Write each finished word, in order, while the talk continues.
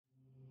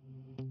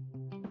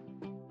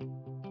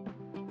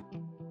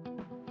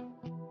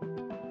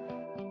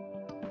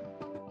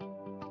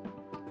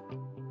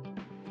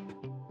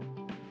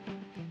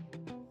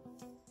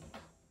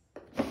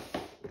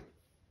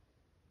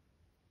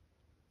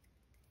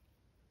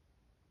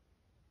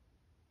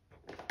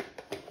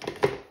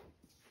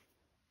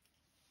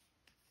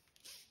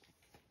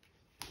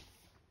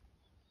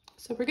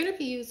So we're going to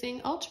be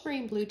using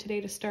ultramarine blue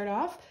today to start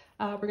off.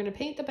 We're going to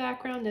paint the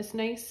background this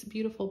nice,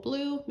 beautiful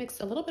blue,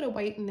 mix a little bit of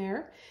white in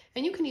there,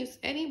 and you can use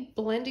any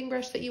blending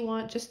brush that you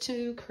want just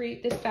to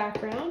create this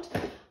background.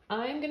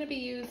 I'm going to be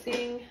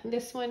using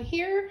this one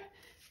here.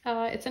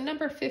 It's a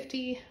number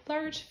 50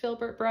 large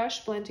Filbert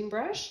brush, blending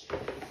brush.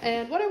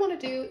 And what I want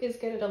to do is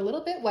get it a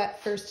little bit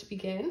wet first to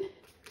begin.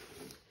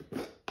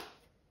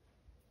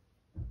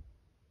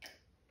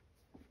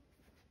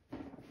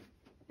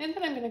 And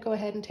then I'm going to go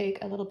ahead and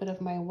take a little bit of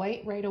my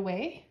white right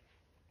away.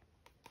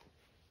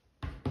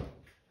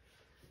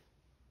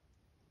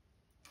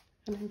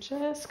 And I'm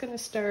just going to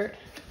start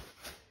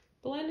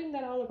blending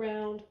that all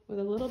around with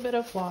a little bit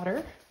of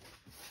water.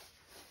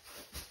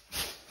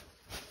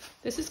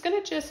 This is going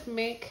to just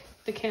make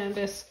the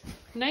canvas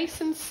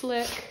nice and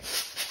slick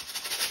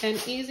and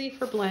easy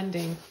for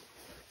blending.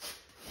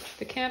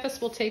 The canvas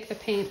will take the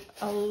paint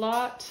a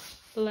lot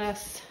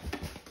less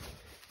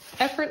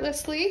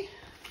effortlessly.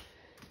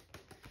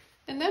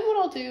 And then what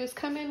I'll do is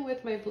come in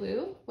with my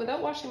blue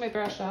without washing my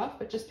brush off,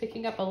 but just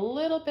picking up a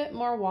little bit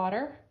more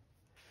water.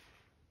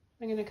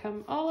 I'm going to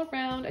come all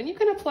around, and you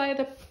can apply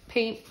the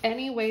paint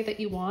any way that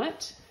you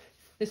want.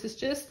 This is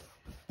just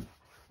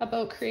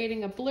about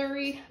creating a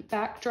blurry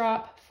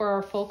backdrop for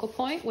our focal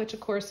point, which of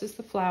course is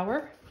the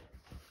flower.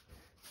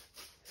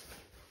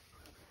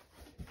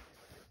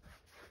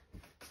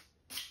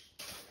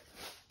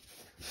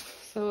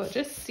 So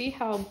just see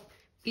how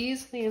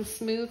easily and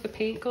smooth the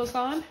paint goes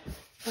on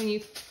when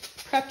you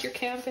prepped your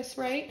canvas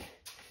right.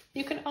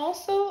 You can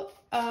also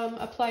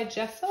apply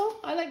gesso.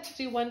 I like to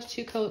do 1 to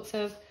 2 coats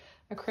of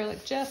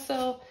acrylic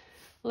gesso,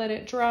 let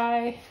it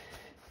dry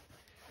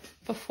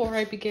before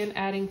I begin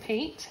adding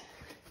paint.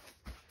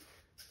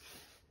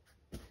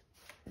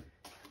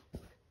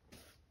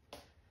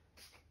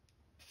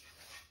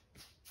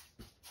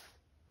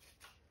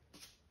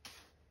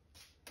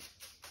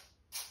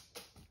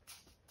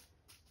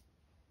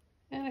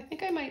 And I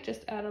think I might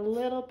just add a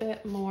little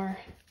bit more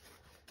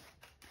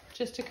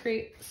just to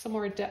create some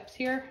more depth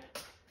here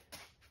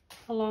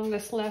along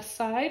this left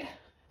side.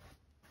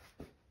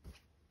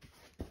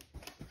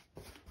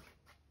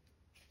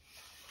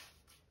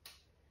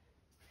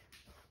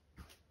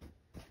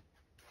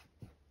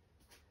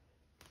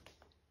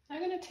 I'm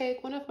going to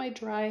take one of my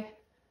dry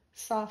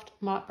soft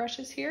mop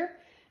brushes here,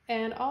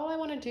 and all I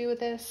want to do with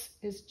this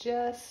is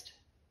just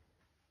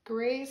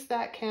graze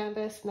that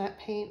canvas and that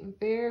paint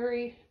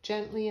very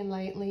gently and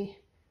lightly,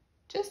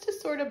 just to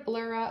sort of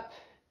blur up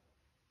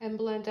and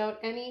blend out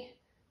any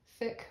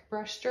thick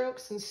brush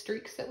strokes and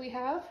streaks that we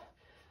have.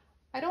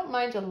 I don't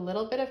mind a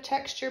little bit of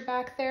texture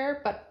back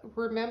there, but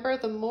remember,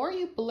 the more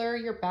you blur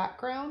your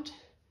background,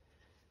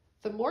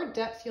 the more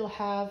depth you'll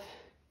have,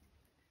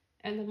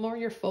 and the more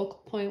your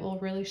focal point will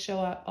really show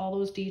up all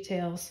those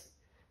details.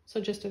 So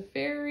just a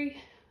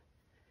very,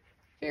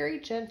 very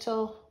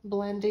gentle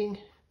blending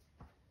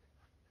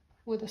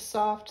with a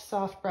soft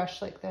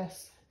brush like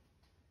this.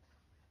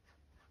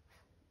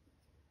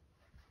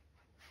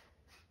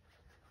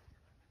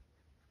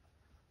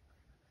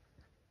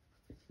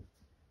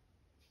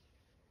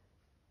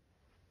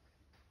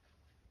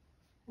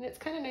 And it's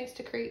kind of nice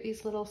to create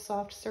these little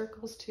soft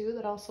circles too.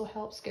 That also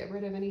helps get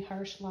rid of any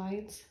harsh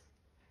lines.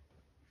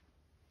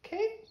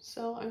 Okay,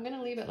 so I'm going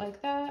to leave it like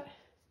that,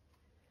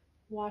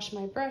 wash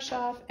my brush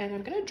off, and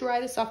I'm going to dry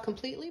this off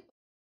completely.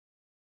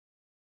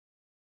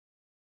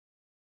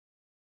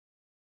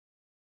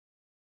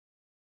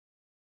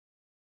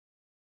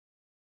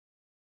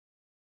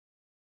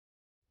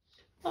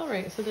 All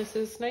right, so this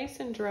is nice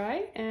and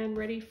dry and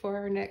ready for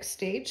our next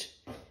stage.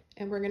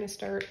 And we're going to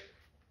start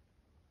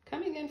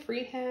coming in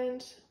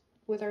freehand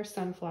with our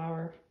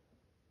sunflower.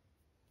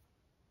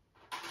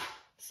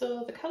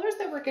 So the colors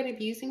that we're going to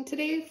be using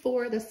today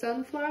for the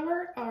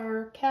sunflower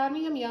are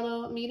Cadmium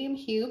Yellow Medium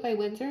Hue by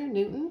Winsor &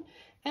 Newton,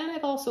 and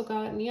I've also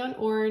got Neon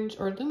Orange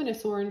or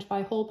Luminous Orange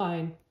by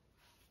Holbein.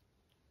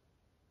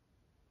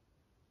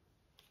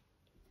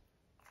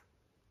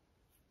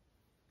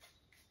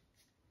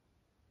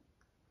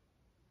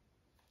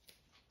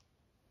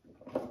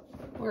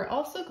 We're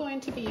also going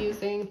to be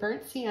using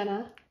Burnt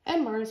Sienna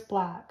and Mars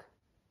Black.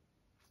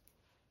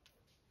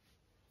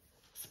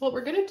 So what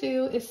we're going to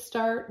do is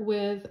start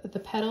with the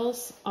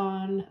petals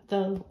on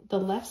the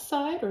left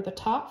side or the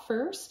top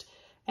first,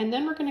 and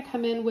then we're going to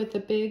come in with the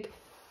big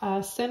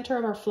center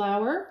of our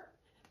flower,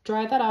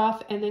 dry that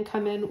off, and then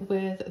come in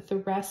with the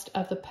rest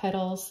of the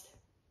petals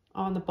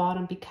on the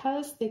bottom,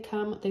 because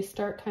they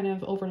start kind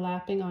of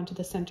overlapping onto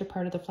the center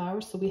part of the flower,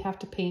 so we have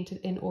to paint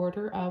it in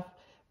order of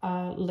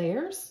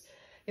layers.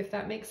 If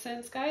that makes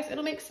sense, guys.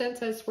 It'll make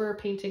sense as we're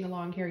painting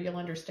along here. You'll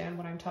understand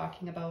what I'm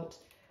talking about.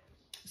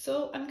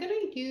 So I'm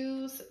going to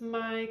use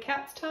my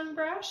cat's tongue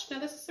brush. Now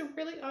this is a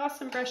really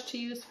awesome brush to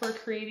use for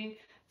creating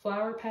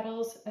flower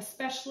petals,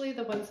 especially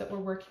the ones that we're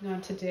working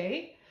on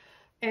today.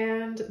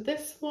 And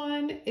this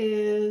one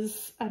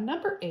is a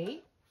number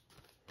 8.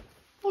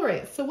 All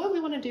right, so what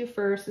we want to do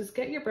first is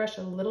get your brush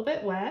a little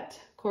bit wet.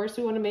 Of course,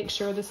 we want to make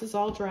sure this is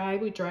all dry.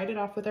 We dried it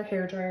off with our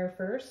hairdryer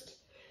first.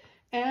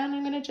 And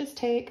I'm going to just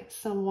take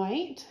some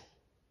white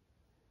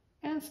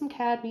and some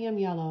cadmium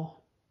yellow.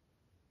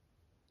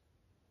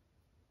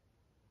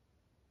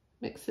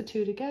 Mix the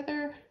two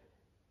together,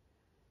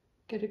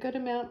 get a good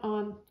amount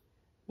on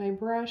my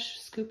brush,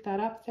 scoop that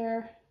up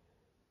there.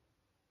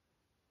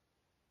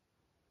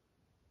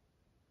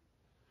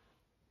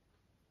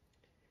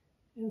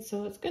 And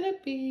so it's going to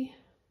be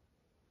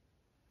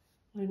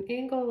on an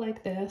angle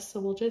like this, so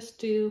we'll just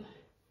do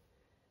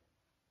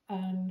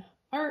an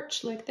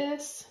arch like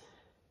this.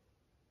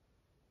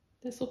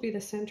 This will be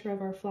the center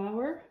of our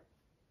flower.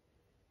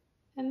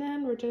 And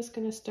then we're just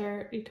going to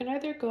start, you can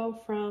either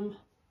go from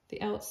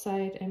the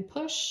outside and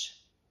push,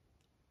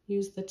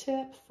 use the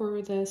tip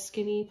for the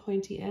skinny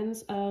pointy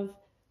ends of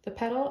the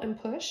petal and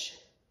push,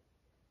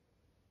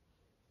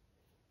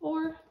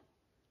 or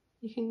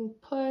you can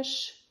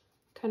push,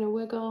 kind of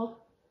wiggle,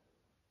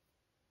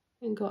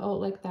 and go out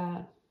like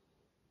that.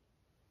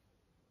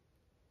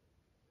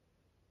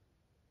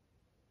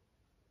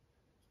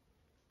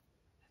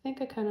 I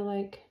think I kind of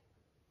like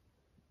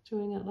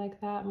doing it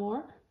like that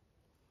more.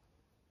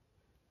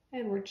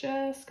 And we're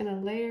just gonna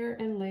layer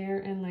and layer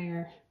and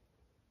layer.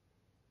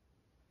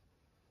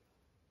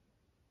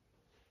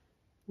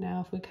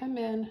 Now if we come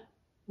in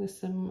with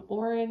some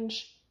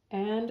orange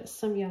and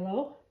some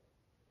yellow,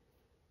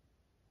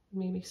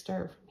 maybe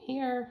start from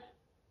here,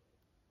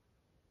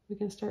 we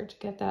can start to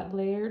get that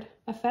layered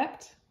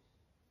effect.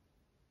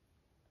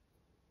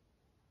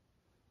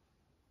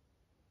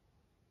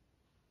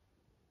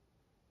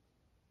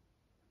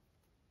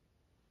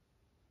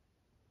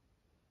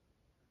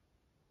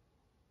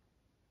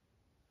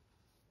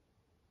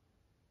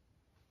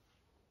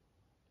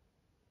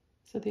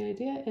 So the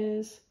idea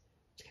is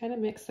to kind of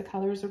mix the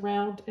colors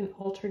around and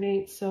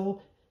alternate,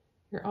 so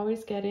you're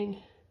always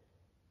getting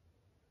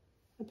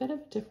a bit of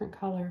a different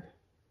color,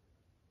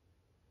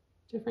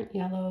 different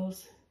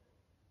yellows.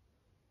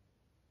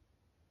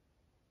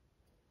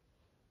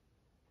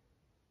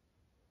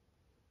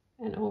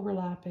 And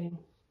overlapping.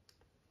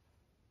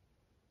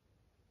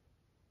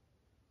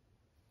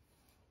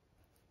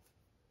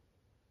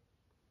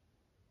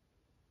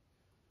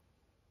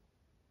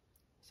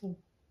 So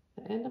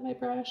the end of my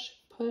brush,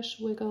 push,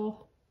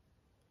 wiggle,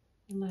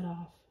 and let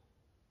off.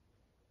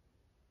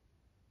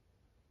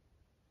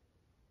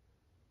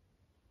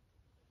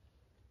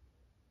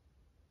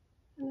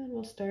 And then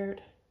we'll start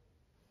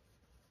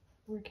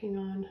working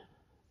on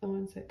the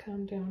ones that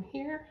come down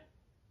here.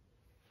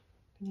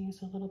 I'm going to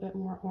use a little bit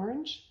more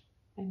orange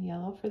and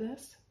yellow for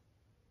this.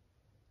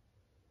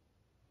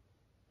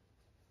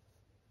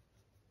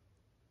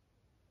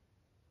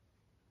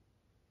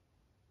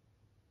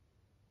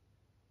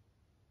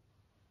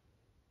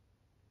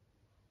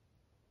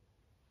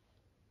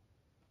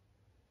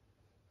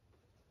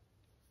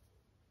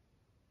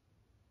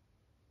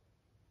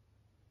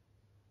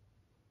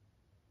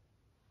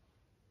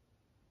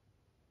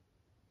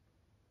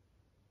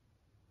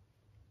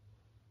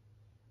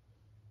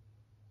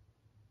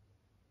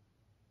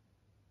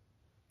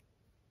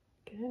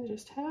 Again,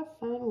 just have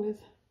fun with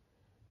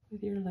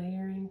your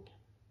layering.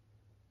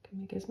 You can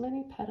make as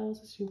many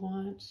petals as you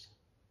want.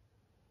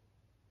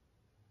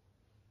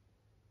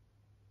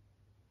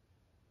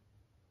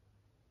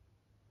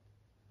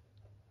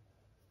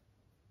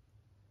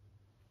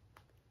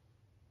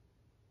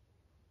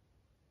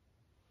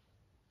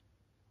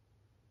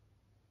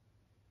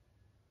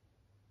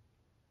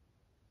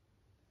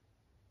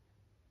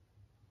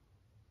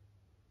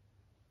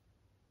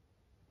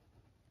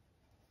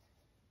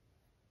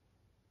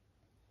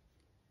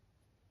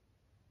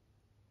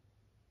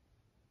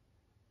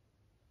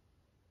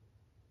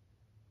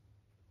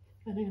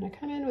 And I'm going to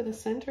come in with the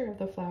center of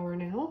the flower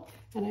now,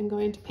 and I'm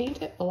going to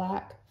paint it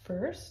black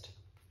first.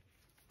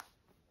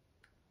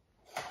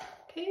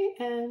 Okay,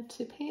 and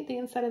to paint the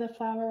inside of the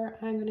flower,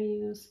 I'm going to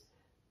use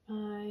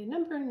my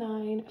number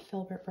 9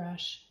 Filbert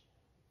brush.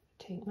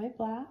 Take my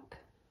black,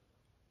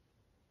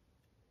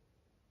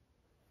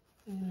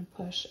 I'm going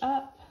to push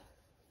up,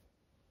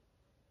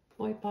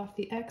 wipe off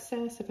the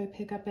excess if I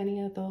pick up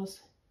any of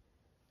those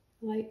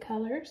light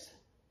colors.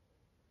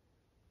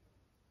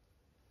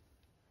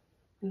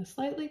 I'm going to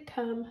slightly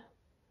come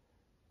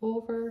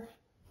over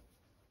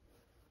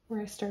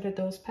where I started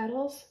those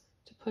petals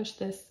to push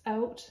this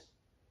out.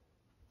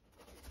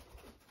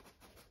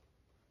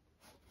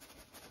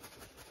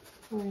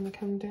 We're going to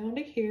come down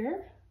to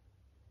here.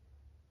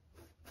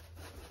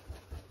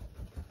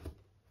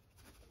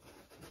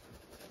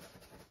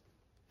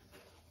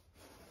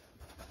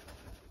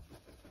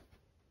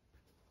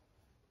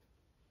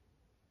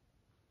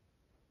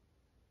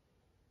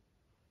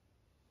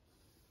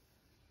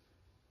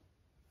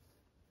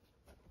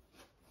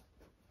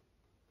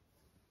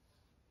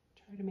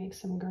 Try to make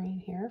some green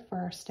here for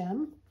our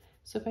stem.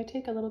 So if I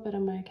take a little bit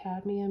of my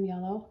cadmium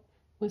yellow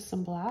with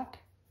some black,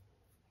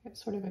 I get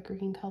sort of a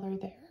green color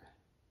there.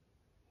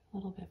 A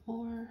little bit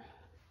more.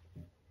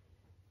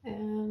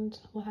 And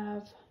we'll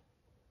have,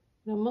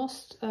 you know,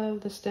 most of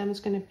the stem is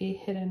going to be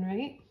hidden,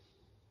 right?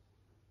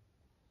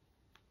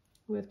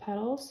 With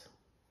petals.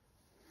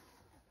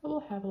 But we'll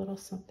have a little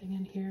something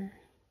in here.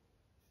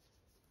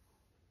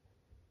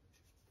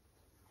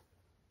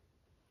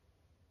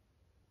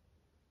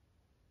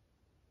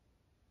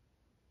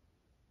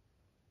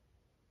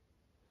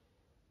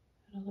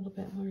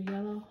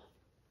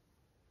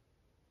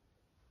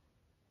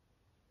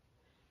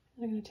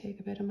 I'm going to take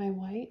a bit of my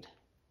white,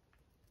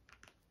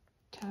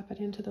 tap it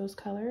into those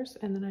colors,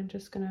 and then I'm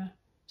just going to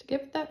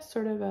give it that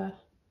sort of a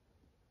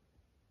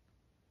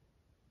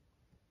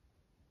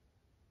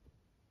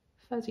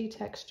fuzzy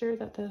texture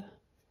that the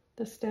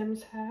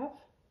stems have,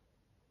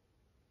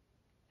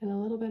 and a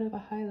little bit of a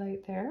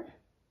highlight there.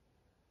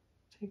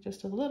 Take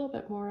just a little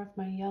bit more of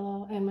my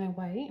yellow and my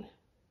white,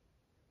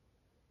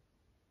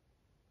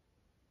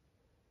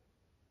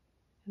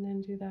 and then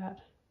do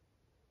that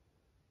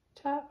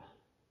tap,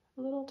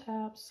 little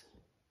taps.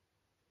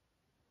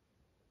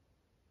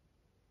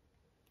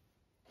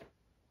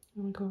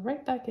 I'm going to go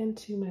right back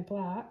into my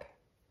black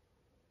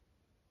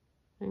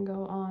and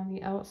go on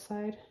the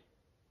outside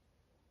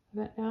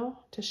of it now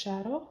to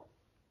shadow.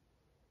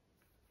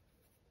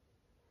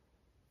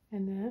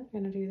 And then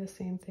I'm going to do the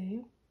same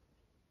thing.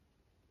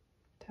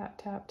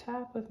 Tap, tap,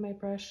 tap with my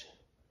brush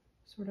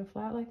sort of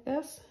flat like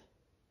this.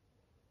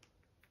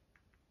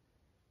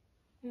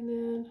 And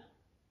then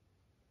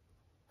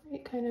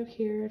right kind of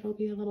here, it'll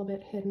be a little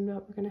bit hidden,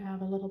 but we're going to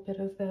have a little bit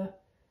of the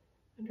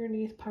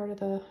underneath part of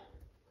the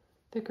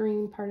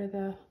green part of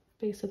the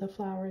base of the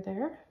flower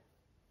there.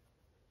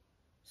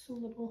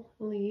 Some little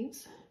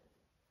leaves.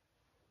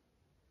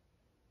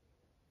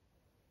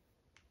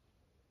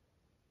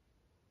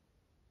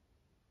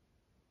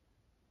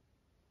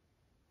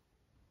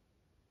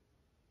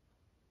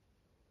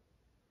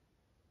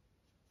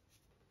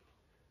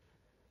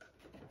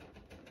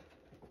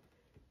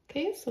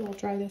 Okay, so I'll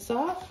dry this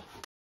off.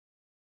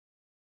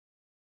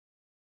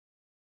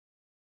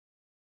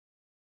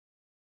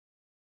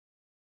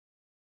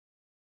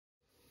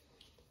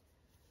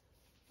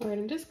 All right,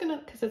 I'm just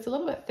gonna, because it's a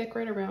little bit thick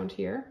right around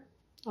here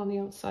on the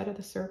outside of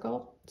the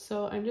circle,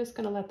 so I'm just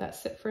gonna let that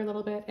sit for a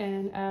little bit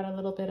and add a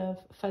little bit of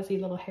fuzzy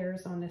little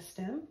hairs on this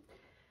stem.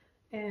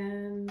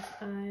 And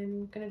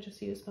I'm gonna just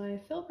use my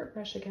Filbert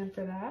brush again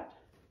for that.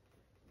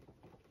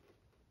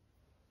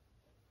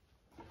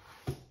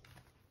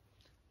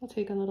 I'll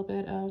take a little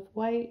bit of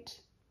white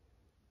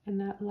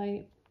and that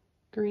light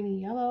greeny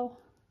yellow,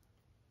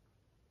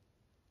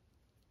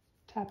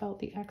 tap out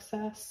the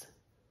excess.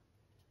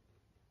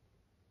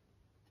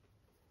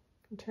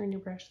 And turn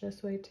your brush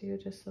this way too,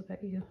 just so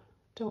that you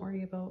don't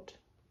worry about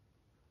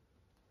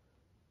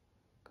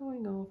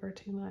going over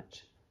too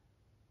much.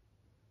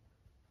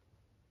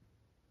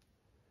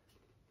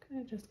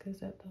 Kind of just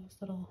gives it those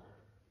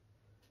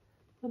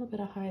little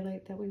bit of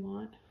highlight that we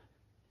want,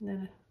 and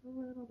then a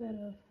little bit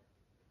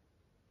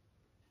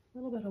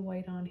of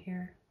white on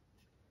here.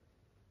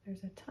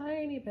 There's a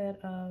tiny bit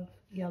of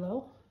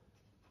yellow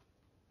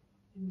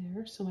in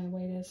there, so my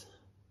white is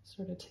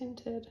sort of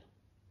tinted.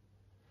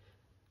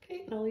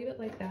 Okay, and I'll leave it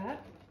like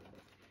that.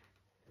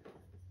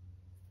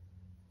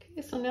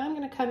 Okay, so now I'm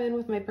going to come in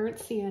with my burnt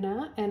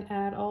sienna and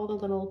add all the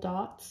little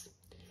dots.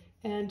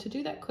 And to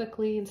do that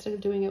quickly, instead of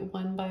doing it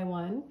one by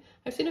one,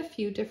 I've seen a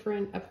few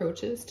different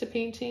approaches to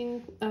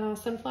painting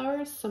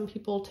sunflowers. Some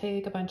people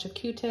take a bunch of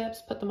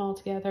Q-tips, put them all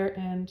together,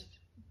 and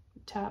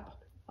tap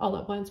all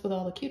at once with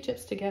all the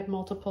Q-tips to get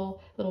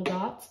multiple little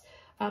dots.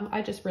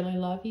 I just really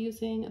love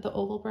using the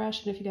oval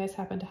brush, and if you guys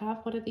happen to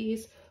have one of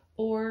these,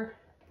 or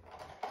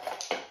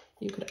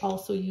you could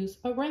also use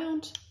a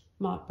round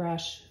mop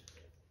brush.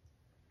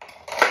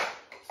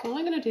 So all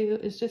I'm going to do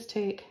is just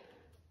take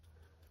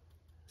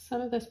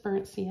some of this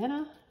burnt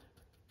sienna,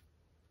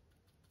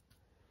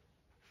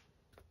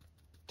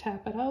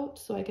 tap it out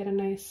so I get a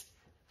nice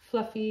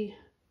fluffy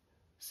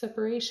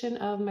separation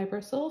of my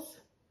bristles,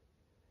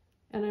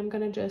 and I'm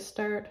going to just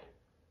start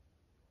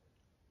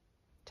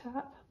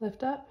tap,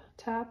 lift up,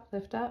 tap,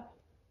 lift up.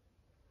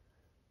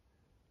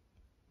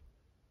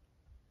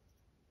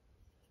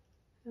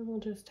 And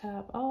we'll just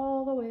tap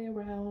all the way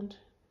around.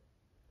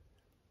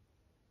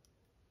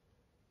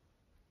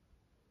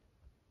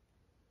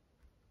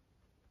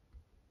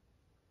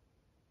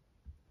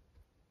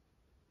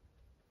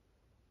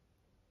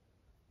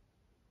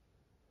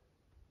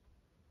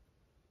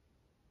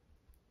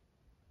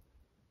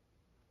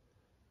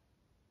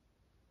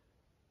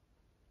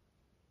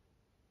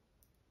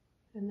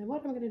 And then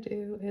what I'm going to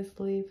do is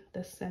leave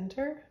the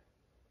center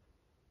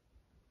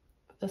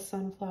of the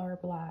sunflower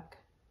black.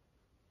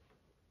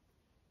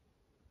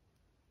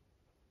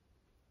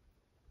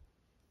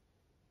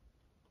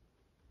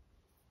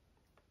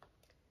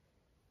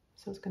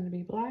 So it's going to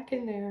be black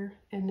in there,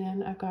 and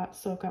then I've got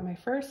my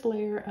first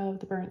layer of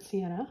the burnt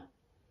sienna.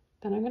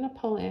 Then I'm going to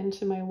pull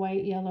into my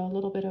white, yellow, a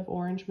little bit of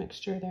orange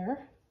mixture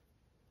there.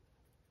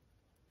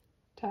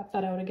 Tap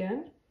that out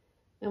again,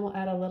 and we'll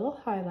add a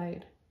little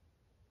highlight.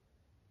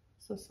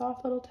 So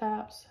soft little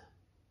taps,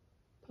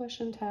 push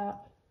and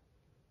tap.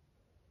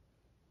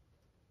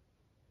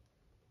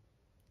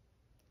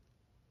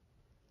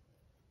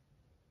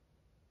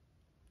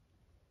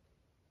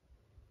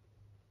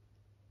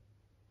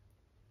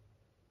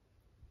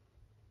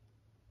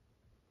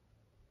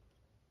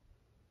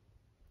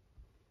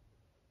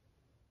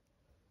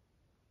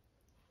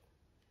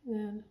 And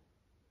then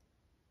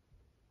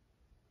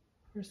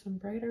for some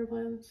brighter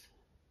ones,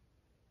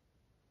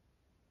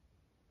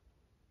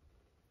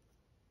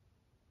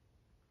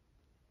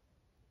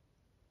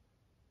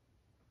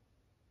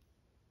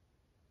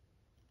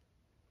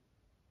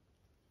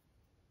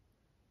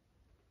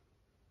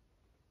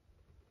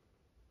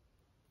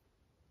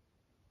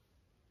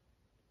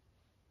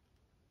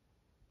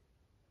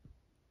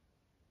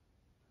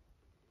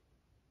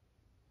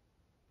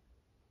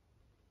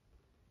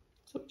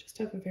 So we just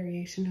have a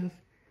variation of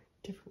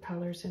different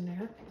colors in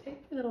there.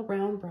 Take a little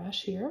round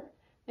brush here,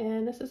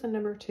 and this is a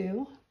number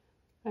 2.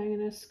 I'm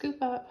going to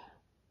scoop up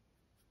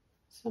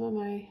some of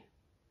my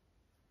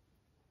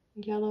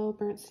yellow,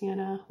 burnt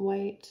sienna,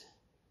 white.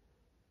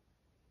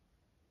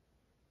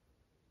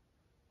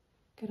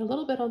 Get a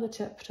little bit on the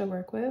tip to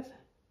work with.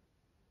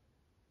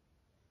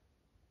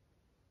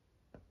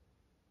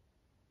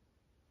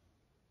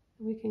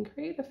 We can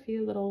create a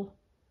few little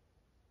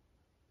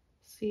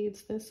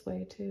seeds this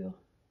way too.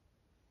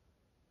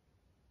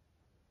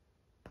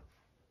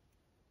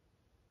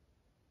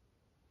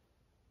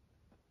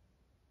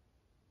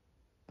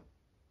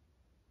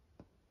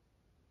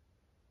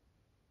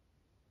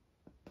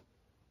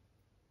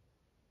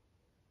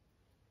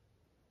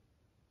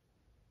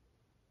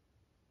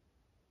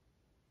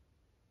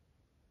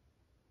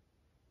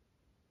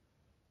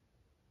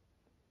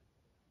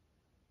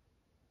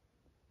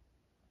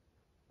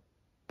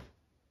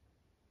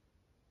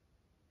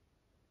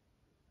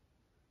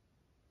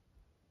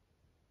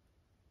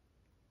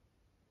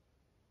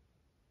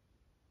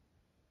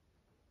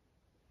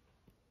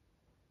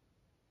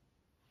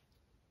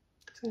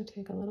 I'm going to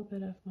take a little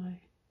bit of my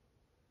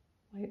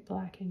white,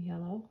 black, and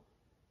yellow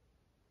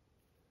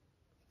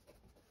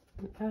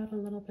and add a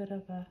little bit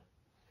of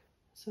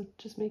so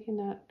just making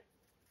that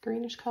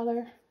greenish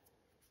color.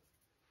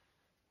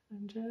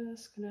 I'm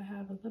just going to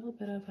have a little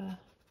bit of a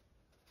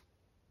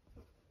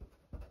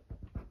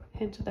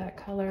hint of that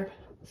color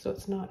so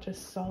it's not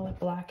just solid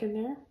black in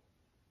there.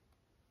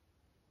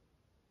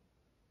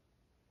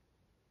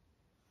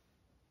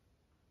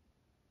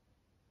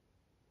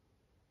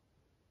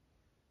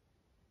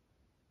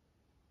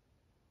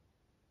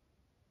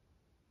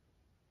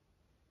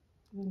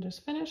 And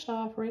just finish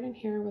off right in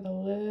here with a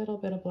little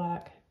bit of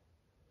black.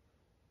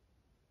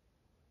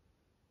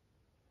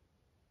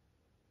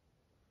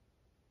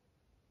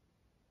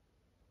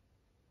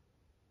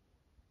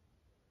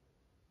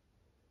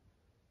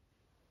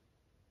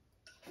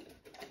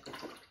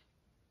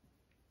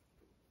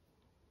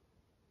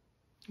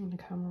 I'm going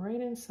to come right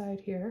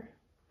inside here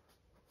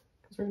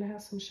because we're going to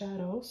have some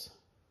shadows.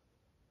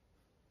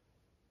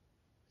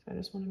 So I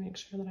just want to make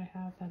sure that I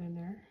have that in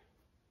there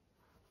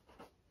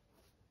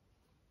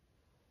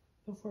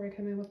before I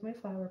come in with my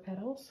flower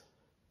petals.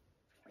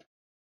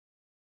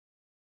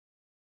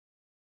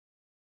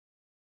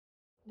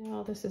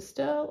 Now this is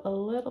still a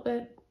little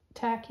bit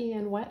tacky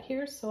and wet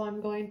here, so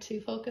I'm going to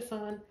focus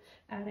on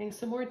adding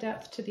some more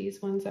depth to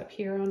these ones up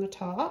here on the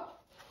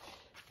top.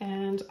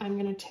 And I'm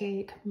going to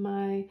take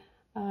my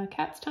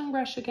cat's tongue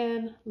brush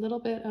again, a little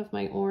bit of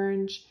my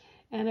orange,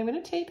 and I'm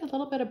going to take a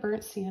little bit of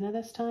burnt sienna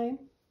this time.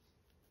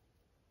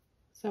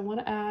 So I want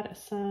to add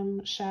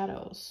some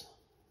shadows.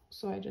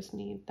 So I just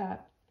need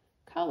that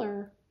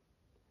color,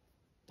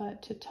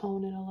 but to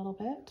tone it a little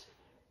bit.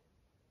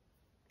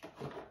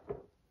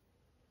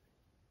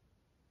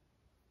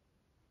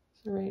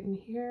 So right in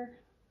here,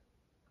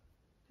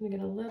 I'm going to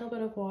get a little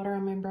bit of water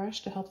on my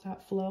brush to help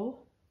that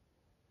flow.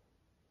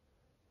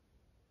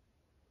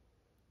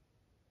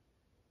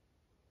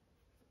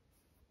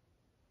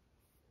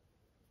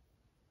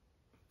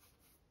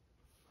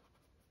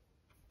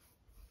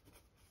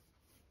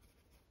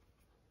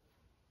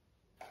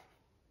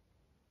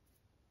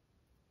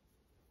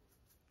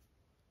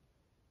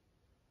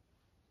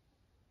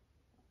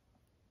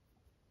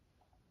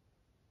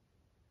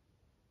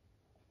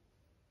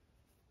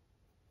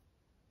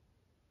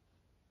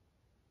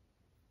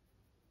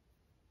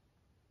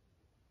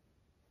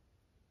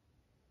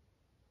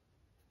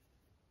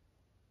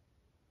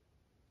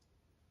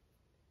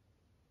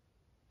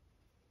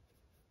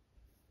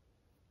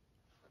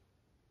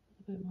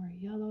 A bit more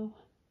yellow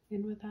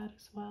in with that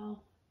as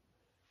well.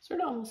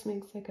 Sort of almost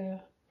makes like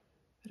a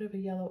bit of a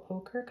yellow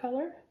ochre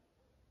color.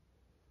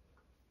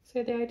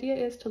 So the idea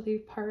is to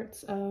leave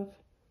parts of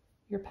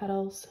your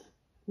petals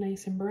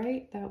nice and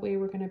bright. That way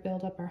we're going to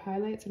build up our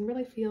highlights and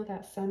really feel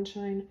that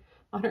sunshine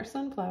on our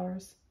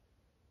sunflowers.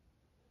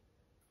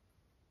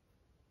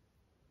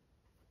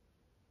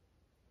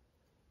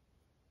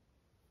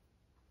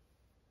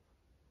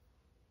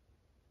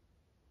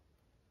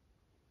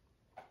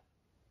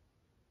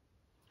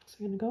 So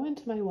I'm going to go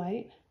into my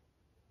white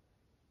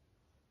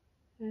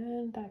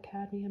and that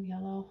cadmium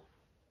yellow.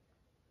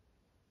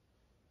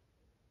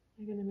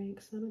 I'm going to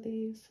make some of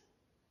these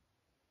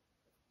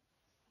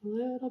a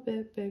little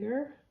bit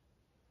bigger.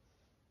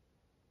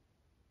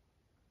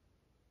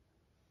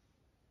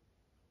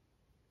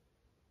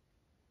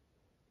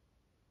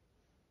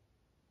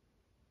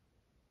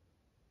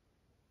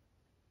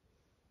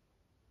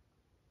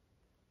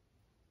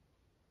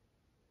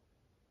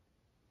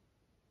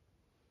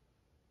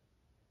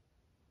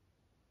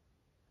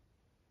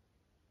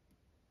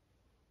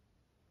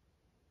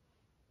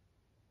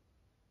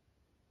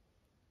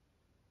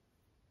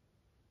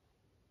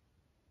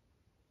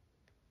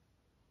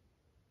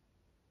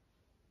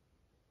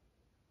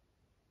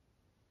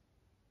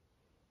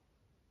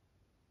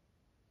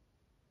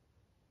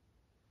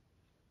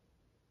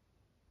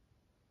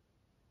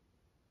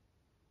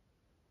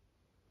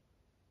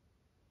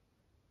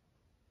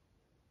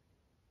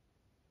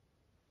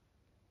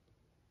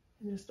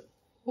 and just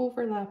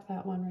overlap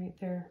that one right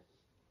there.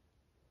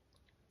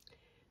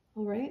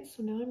 All right,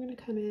 so now I'm going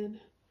to come in,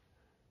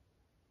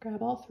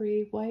 grab all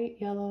three, white,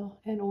 yellow,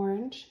 and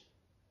orange,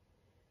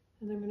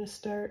 and I'm going to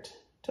start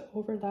to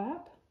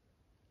overlap.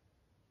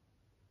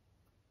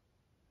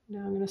 Now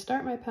I'm going to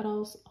start my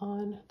petals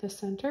on the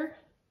center.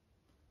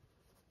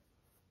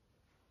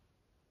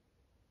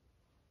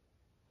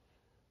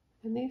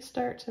 And they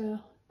start to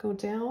go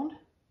down.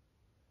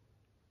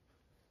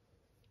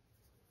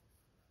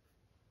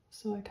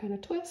 So I kind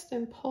of twist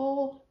and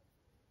pull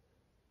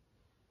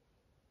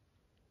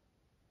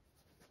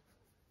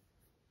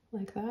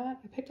like that.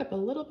 I picked up a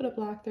little bit of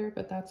black there,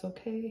 but that's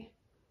okay.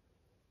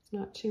 It's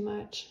not too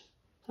much.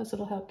 Plus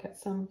it'll help get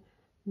some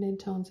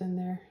mid-tones in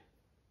there.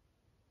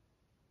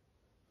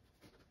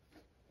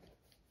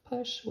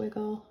 Push,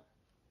 wiggle.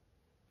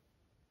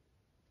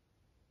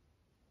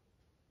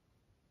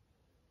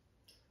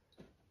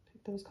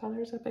 Pick those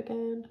colors up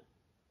again.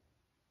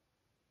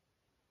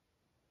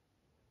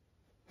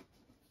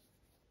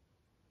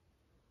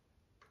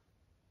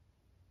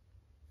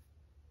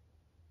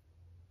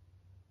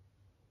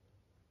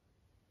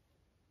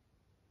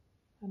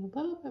 And a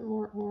little bit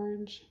more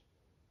orange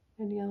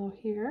and yellow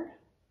here.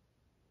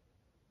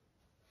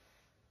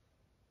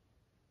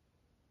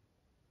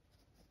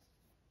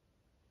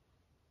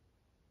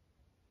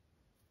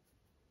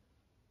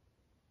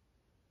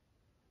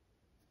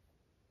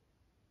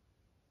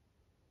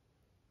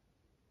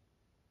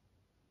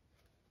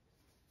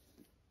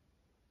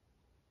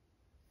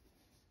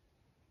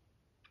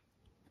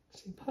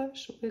 So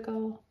push,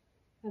 wiggle,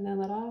 and then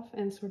let off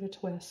and sort of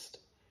twist.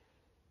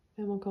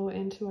 Then we'll go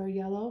into our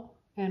yellow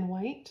and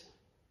white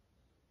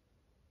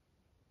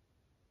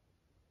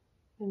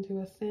and do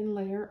a thin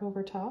layer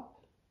over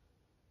top.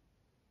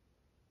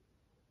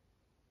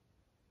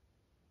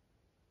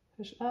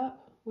 Push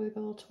up,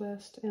 wiggle,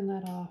 twist, and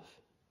let off.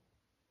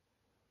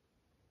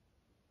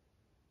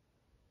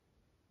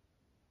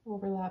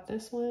 Overlap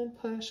this one,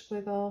 push,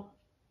 wiggle,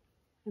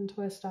 and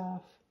twist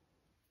off.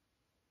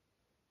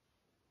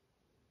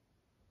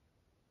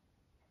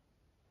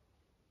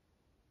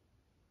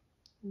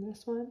 And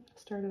this one,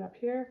 start it up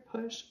here,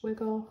 push,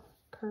 wiggle,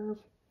 curve,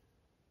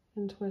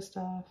 and twist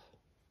off.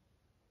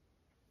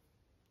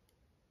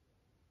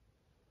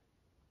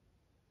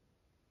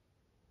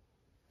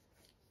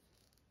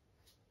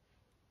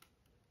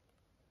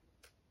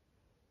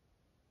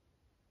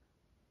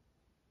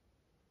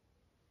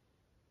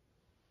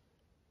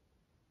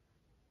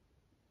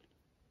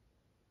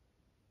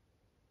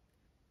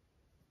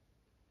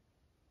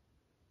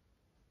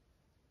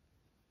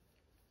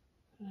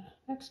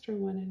 Extra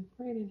one in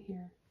right in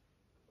here.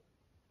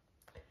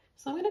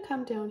 So I'm going to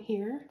come down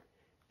here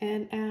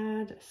and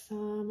add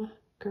some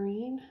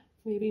green,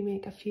 maybe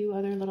make a few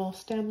other little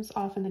stems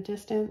off in the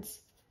distance.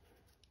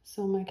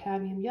 So my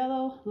cadmium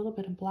yellow, a little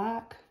bit of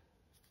black.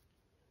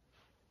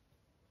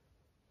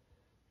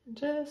 And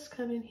just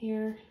come in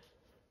here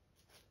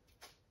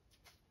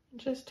and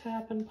just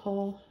tap and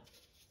pull,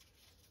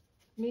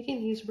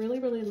 making these really,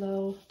 really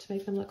low to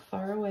make them look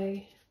far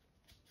away.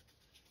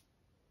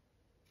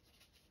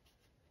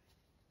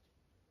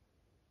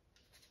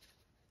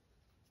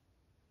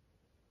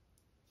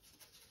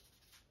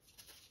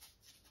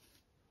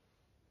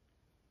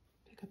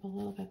 Up a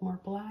little bit more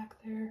black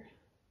there.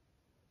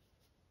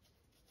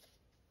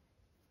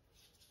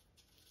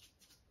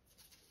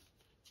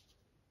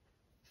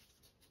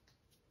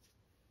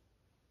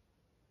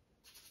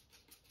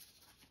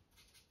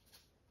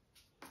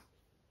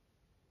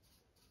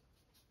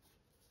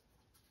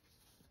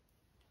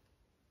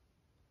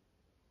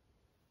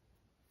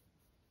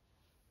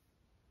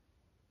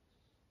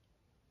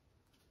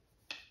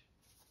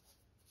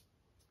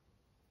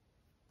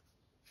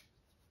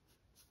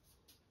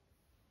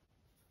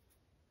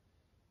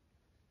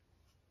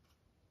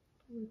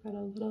 We've got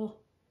a little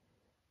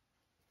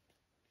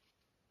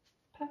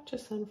patch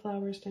of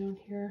sunflowers down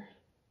here,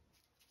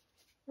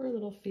 or a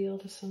little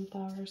field of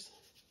sunflowers.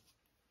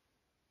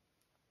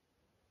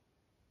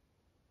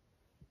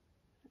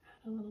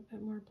 Add a little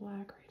bit more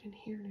black right in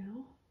here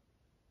now,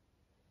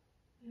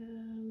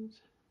 and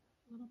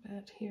a little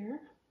bit here.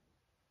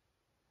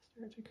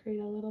 Start to create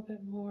a little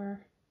bit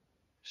more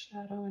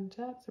shadow and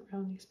depth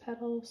around these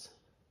petals.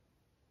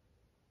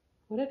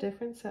 What a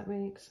difference that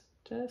makes.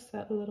 Just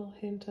that little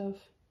hint of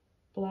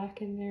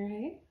black in there,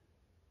 hey?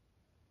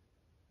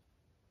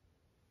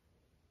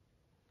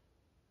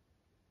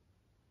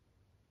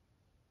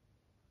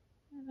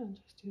 And I'll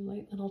just do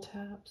light little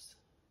taps.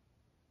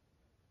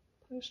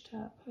 Push,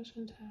 tap, push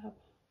and tap.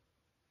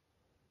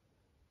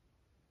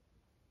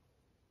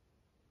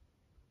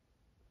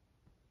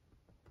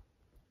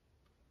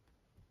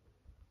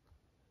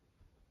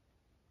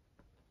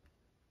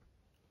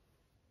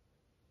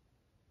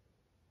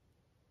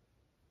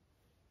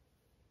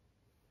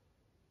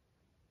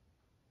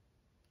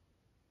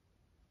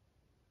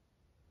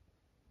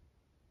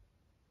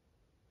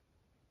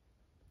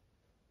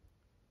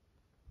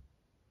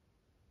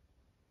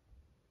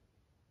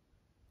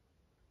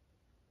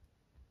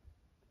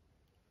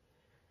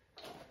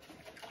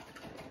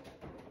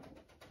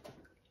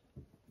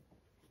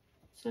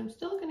 So I'm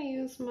still going to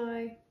use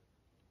my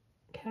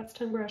cat's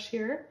tongue brush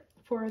here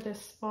for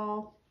these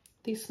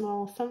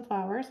small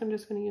sunflowers. I'm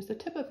just going to use the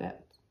tip of it.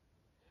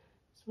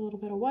 So a little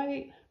bit of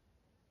white,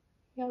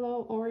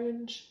 yellow,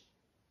 orange,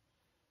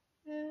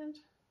 and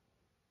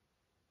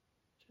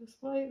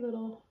just light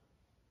little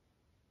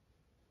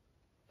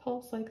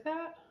pulse like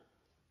that.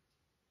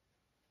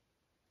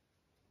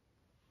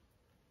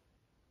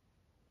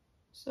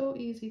 So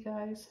easy,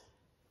 guys.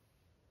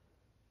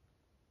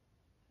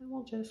 And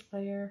we'll just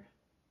layer.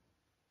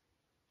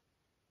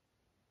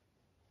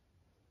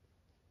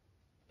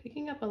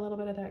 Picking up a little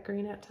bit of that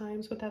green at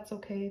times, but that's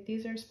okay.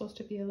 These are supposed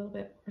to be a little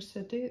bit more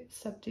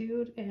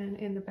subdued and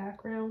in the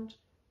background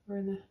or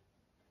in the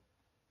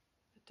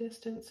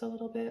distance a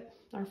little bit.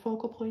 Our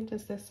focal point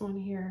is this one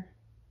here.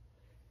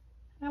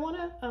 I want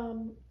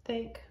to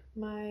thank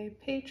my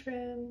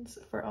patrons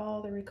for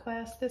all the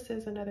requests. This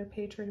is another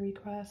patron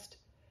request,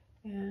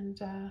 and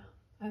I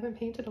haven't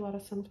painted a lot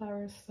of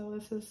sunflowers, so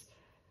this is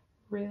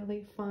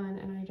really fun,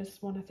 and I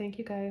just want to thank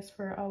you guys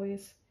for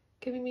always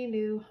giving me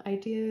new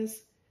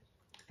ideas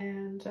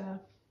and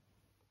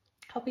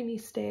helping me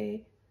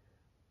stay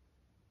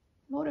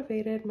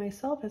motivated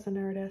myself as an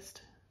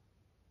artist.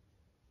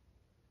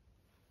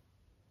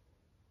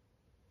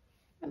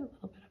 And a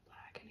little bit of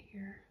black in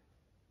here.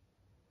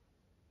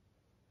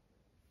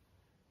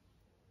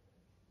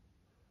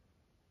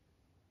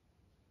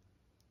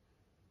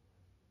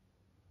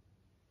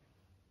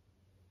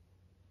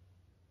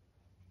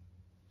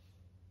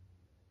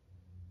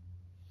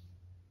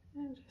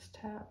 And just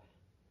tap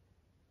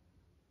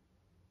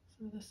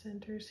some of the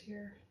centers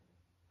here.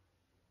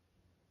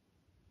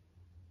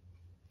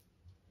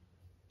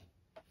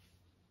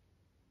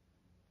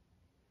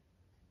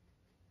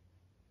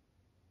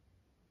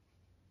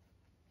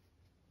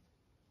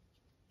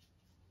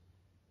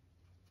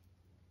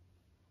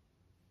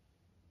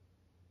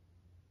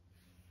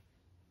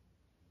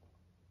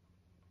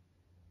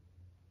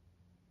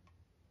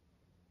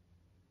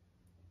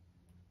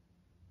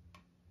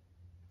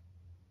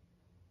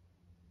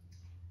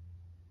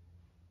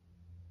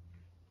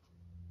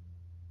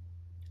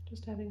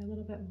 Just adding a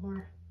little bit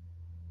more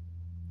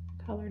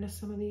color to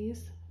some of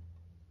these.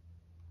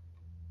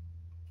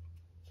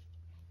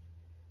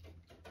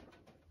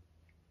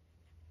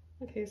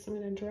 Okay, so I'm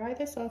going to dry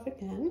this off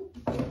again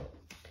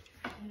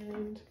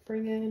and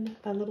bring in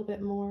a little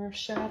bit more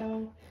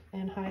shadow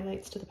and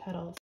highlights to the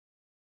petals.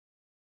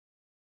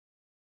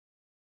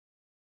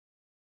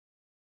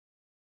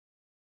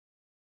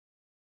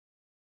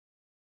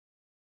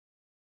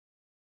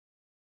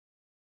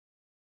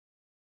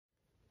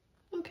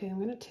 Okay, I'm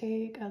going to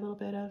take a little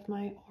bit of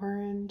my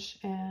orange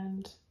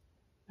and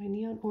my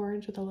neon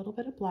orange with a little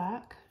bit of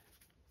black,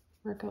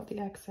 work out the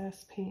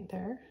excess paint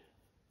there,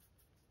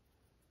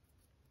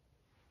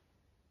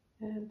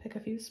 and pick a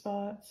few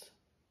spots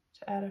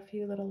to add a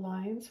few little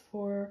lines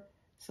for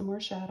some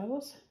more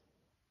shadows.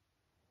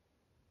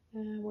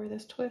 And where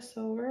this twists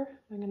over,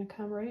 I'm going to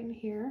come right in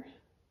here,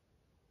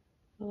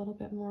 a little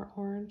bit more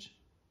orange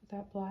with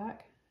that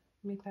black,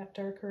 make that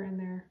darker in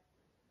there.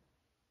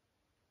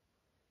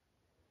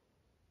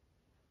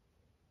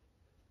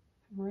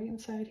 Come right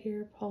inside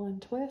here, pull and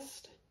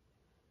twist.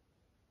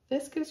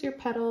 This gives your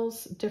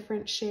petals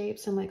different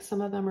shapes, and like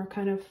some of them are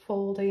kind of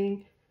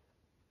folding.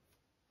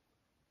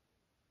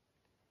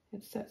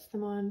 It sets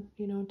them on,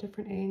 you know,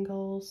 different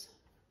angles.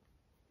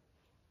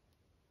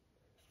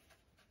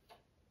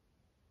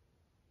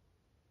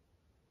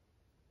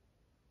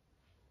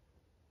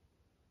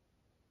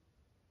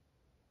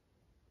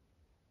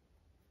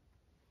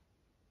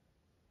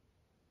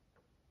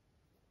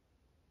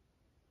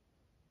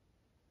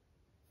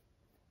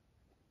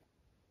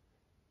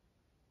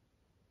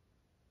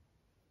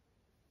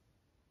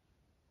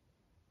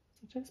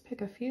 So just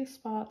pick a few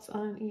spots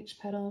on each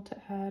petal to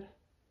add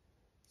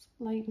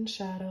some light and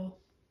shadow.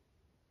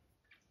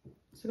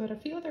 So I've got a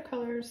few other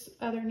colors,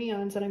 other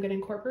neons that I'm going to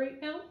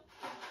incorporate now.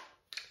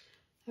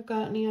 I've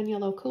got Neon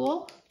Yellow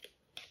Cool,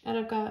 and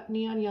I've got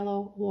Neon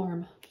Yellow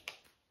Warm.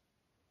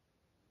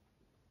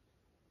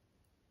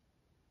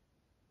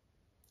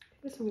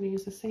 Okay, so I'm going to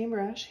use the same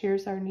brush.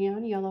 Here's our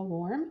Neon Yellow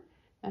Warm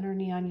and our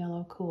Neon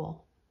Yellow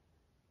Cool.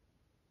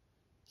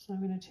 So I'm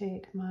going to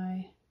take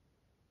my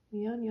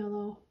Neon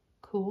Yellow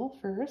Cool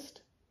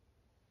first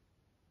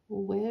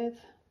with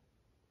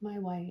my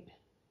white.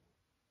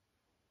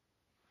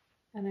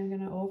 And I'm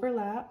going to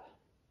overlap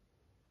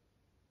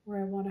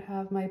where I want to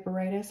have my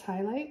brightest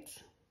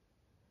highlights.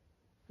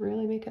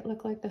 Really make it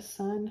look like the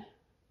sun.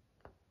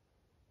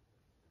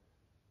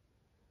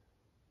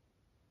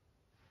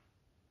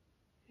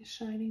 Is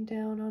shining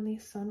down on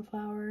these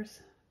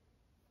sunflowers.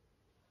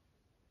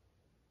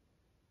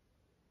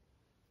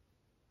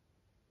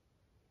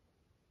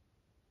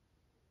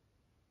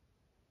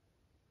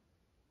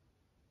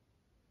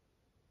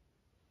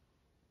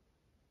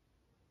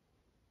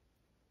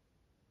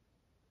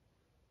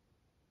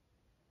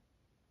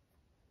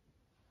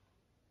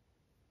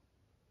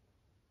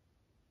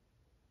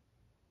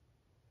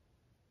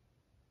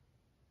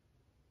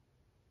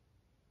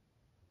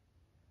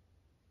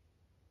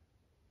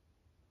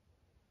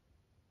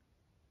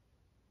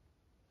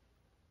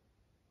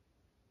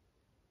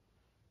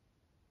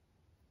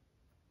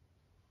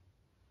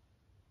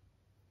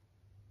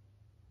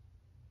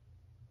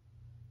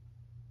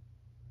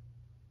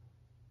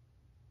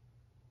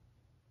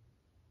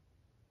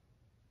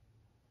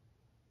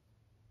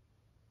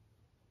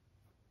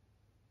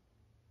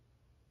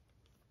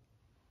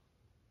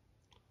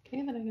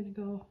 Okay, then I'm going to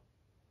go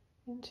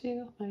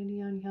into my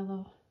neon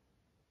yellow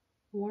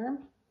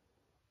warm.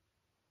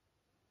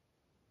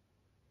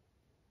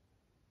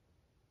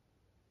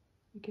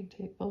 You can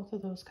take both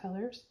of those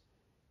colors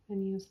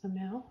and use them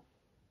now.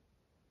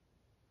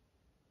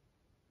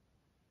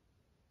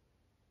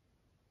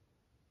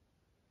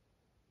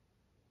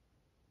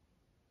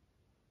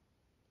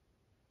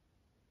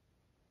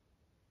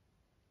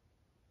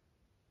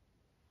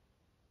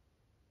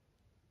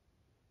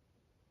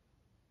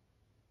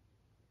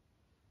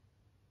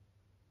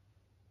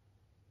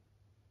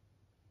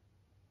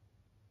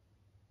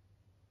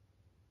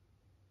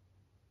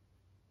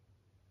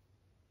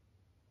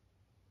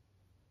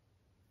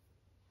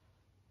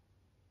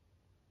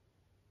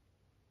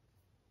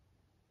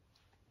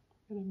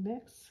 I'm going to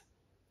mix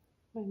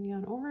my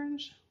neon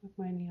orange with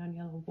my neon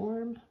yellow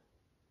warm.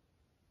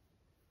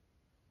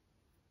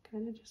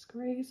 Kind of just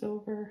graze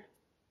over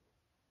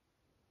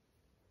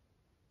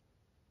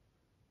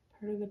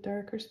part of the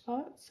darker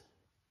spots.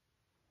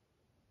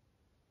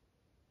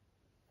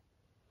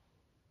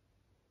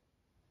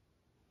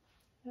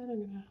 And I'm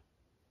going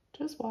to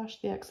just wash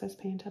the excess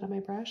paint out of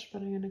my brush,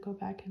 but I'm going to go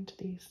back into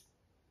these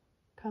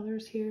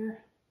colors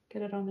here,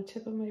 get it on the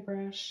tip of my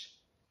brush,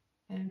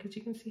 and because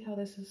you can see how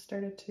this has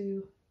started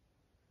to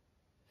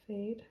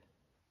fade.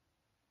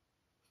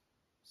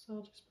 So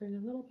I'll just bring a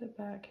little bit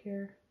back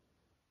here.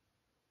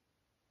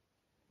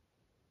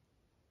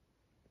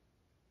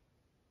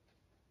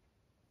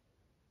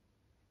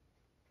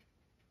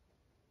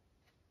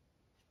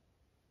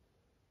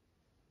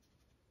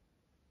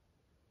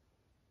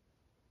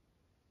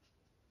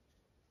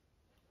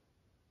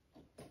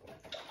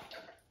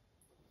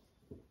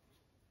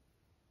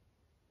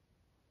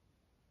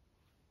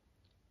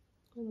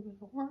 A little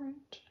bit of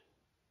orange.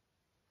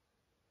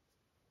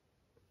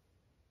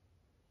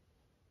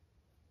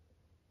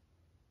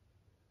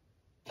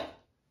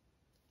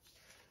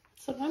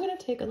 So now I'm going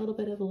to take a little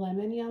bit of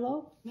lemon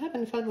yellow. I'm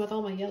having fun with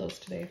all my yellows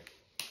today.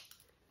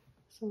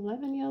 So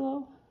lemon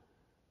yellow.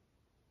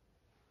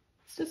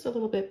 It's just a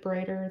little bit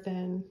brighter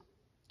than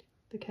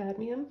the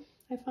cadmium,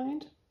 I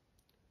find.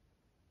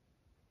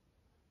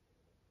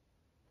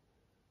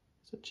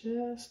 So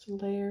just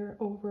layer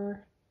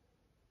over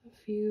a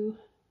few.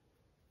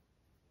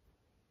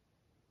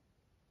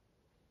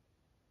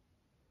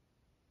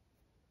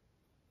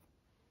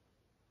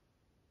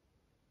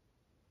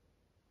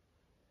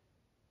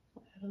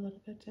 I'll add a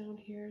little bit down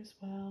here as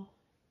well.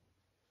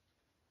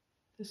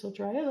 This will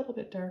dry a little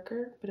bit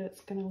darker, but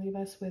it's going to leave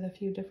us with a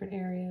few different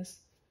areas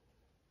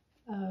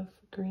of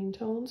green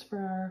tones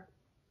for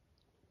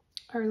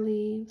our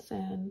leaves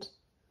and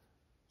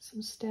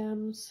some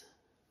stems.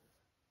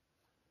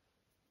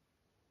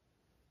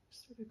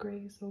 Sort of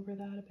graze over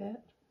that a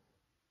bit.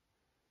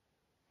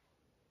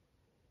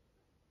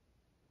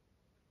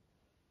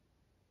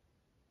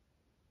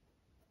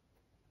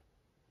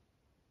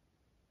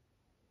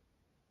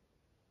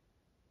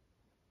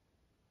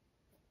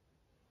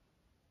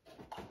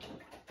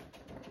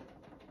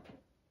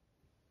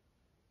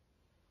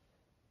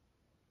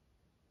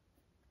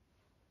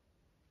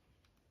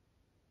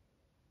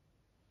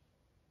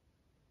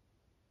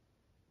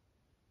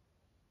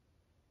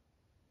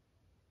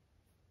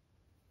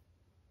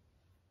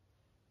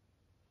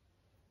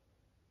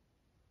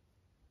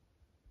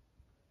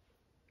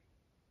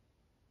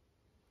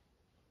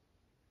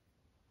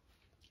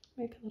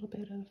 Make a little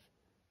bit of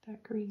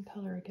that green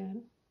color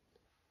again.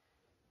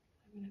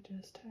 I'm going to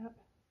just tap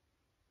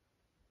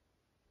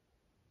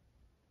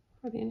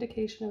for the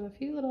indication of a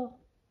few little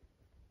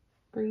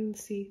green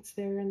seeds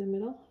there in the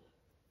middle.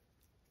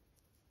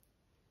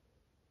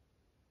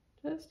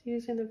 Just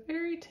using the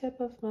very tip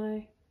of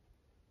my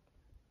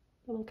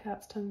little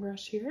cat's tongue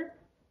brush here.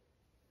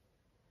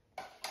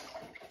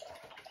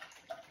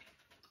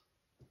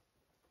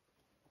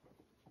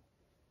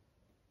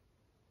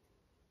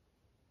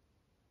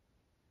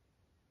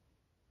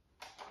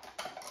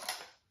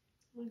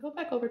 I'm going to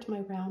go back over to my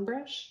round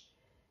brush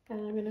and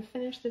I'm going to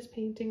finish this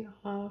painting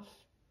off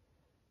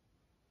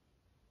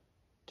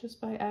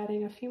just by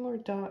adding a few more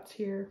dots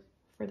here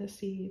for the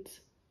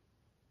seeds.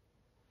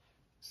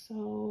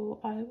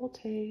 So I will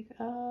take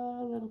a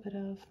little bit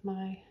of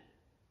my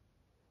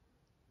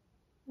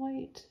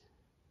white,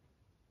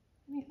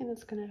 anything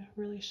that's going to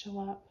really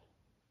show up.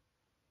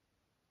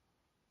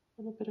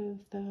 A little bit of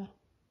the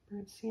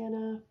burnt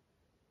sienna,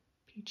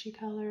 peachy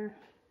color.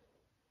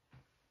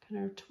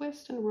 Kind of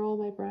twist and roll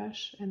my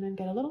brush and then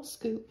get a little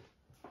scoop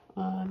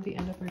on the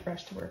end of my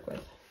brush to work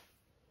with.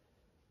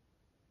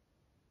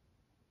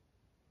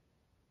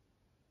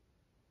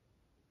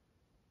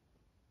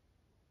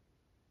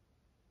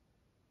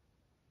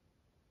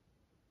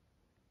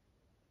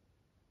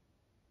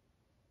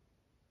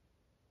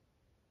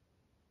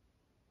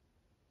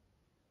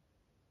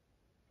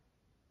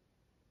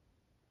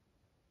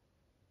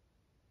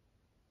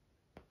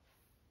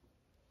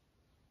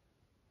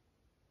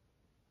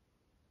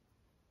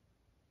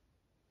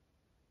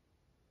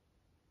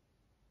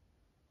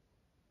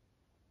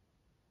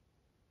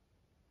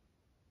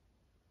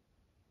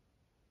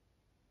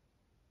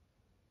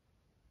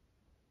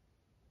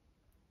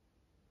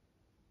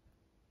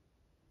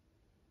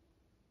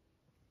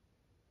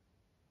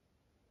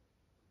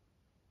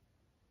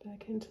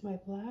 back into my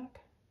black.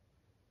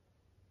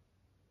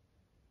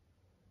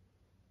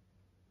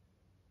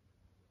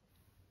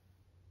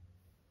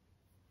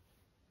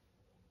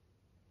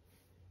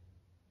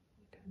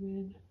 Come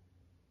in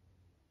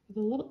with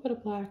a little bit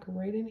of black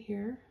right in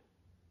here.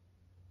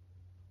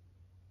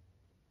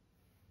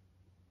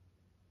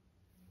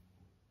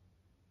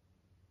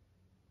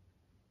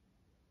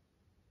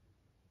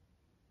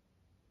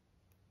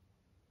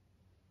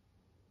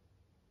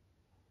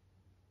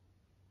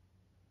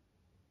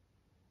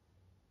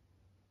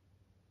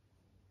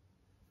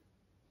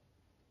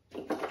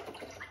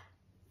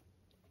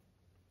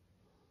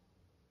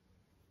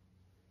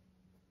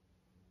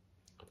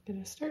 I'm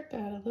going to start to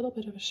add a little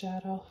bit of a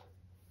shadow.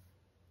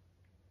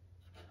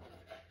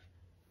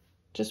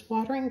 Just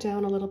watering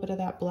down a little bit of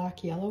that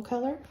black yellow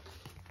color.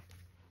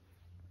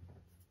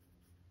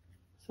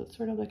 So it's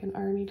sort of like an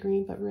army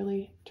green, but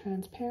really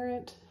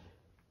transparent.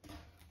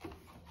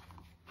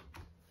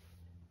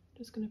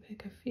 Just going to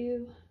pick a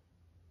few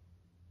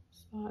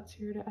spots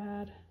here to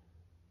add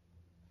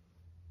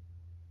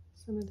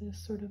some of this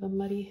sort of a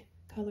muddy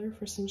color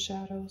for some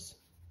shadows.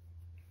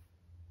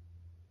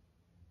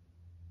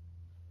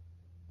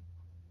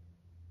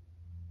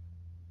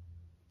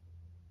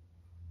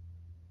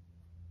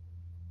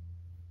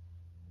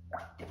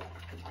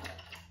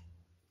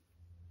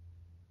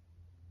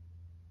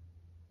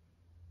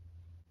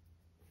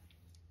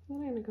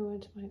 Then I'm going to go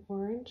into my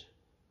orange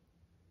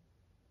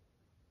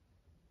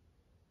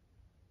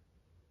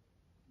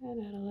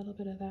and add a little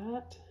bit of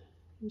that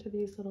into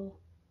these little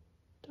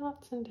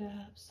dots and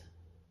dabs.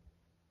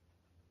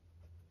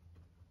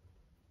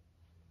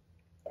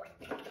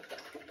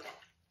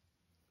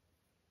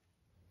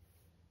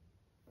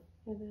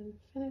 And then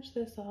finish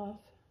this off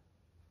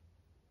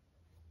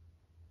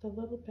with a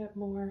little bit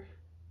more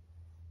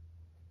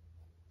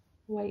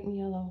white and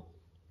yellow.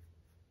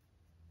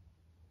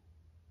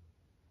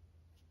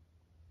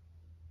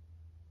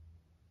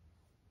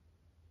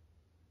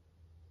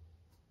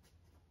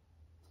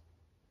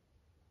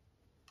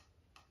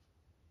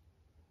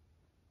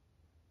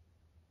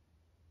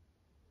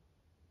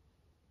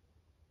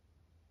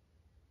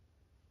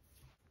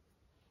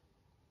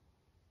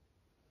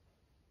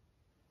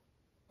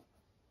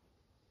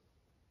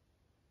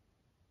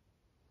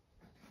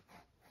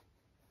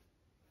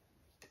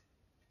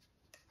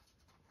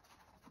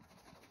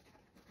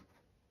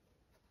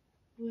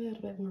 We'll add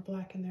a bit more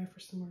black in there for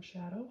some more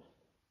shadow.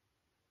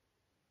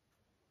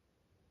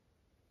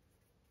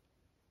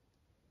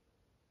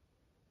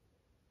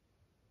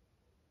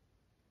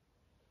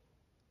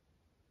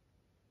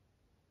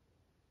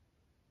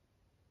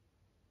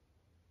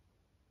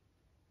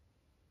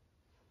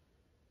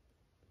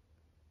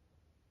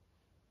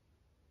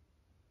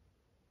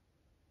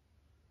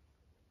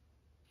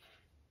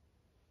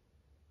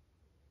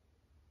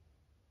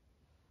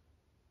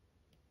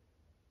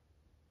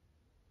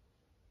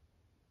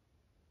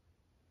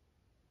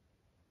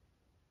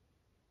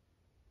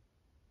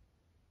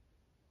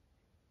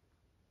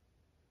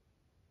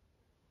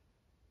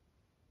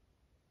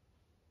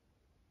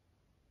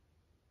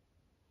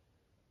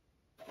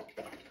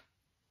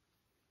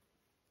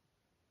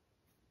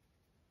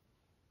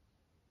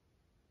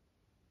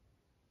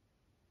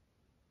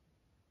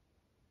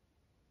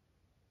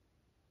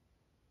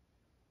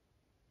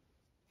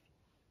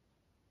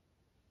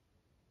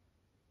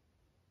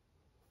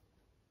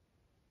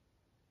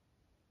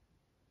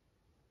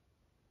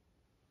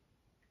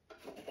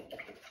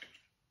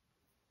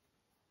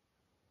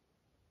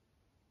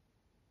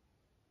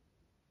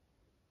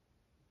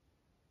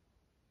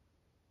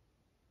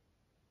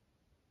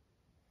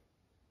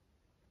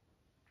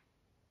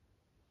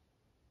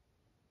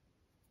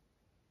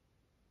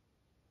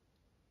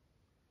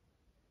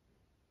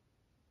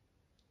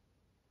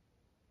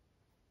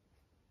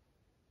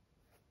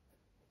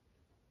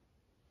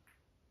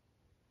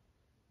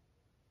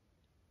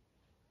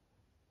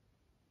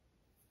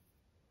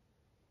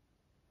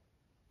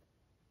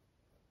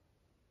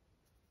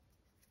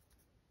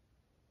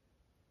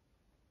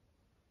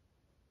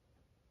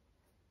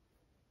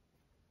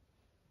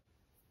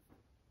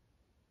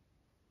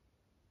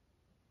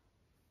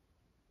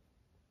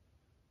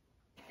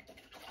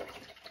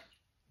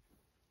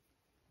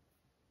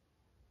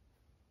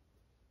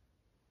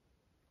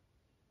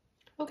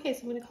 Okay,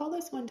 so I'm going to call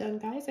this one done,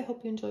 guys. I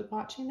hope you enjoyed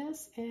watching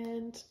this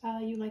and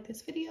you like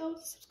this video.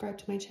 Subscribe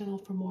to my channel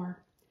for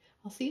more.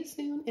 I'll see you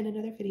soon in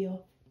another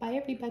video. Bye,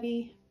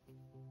 everybody.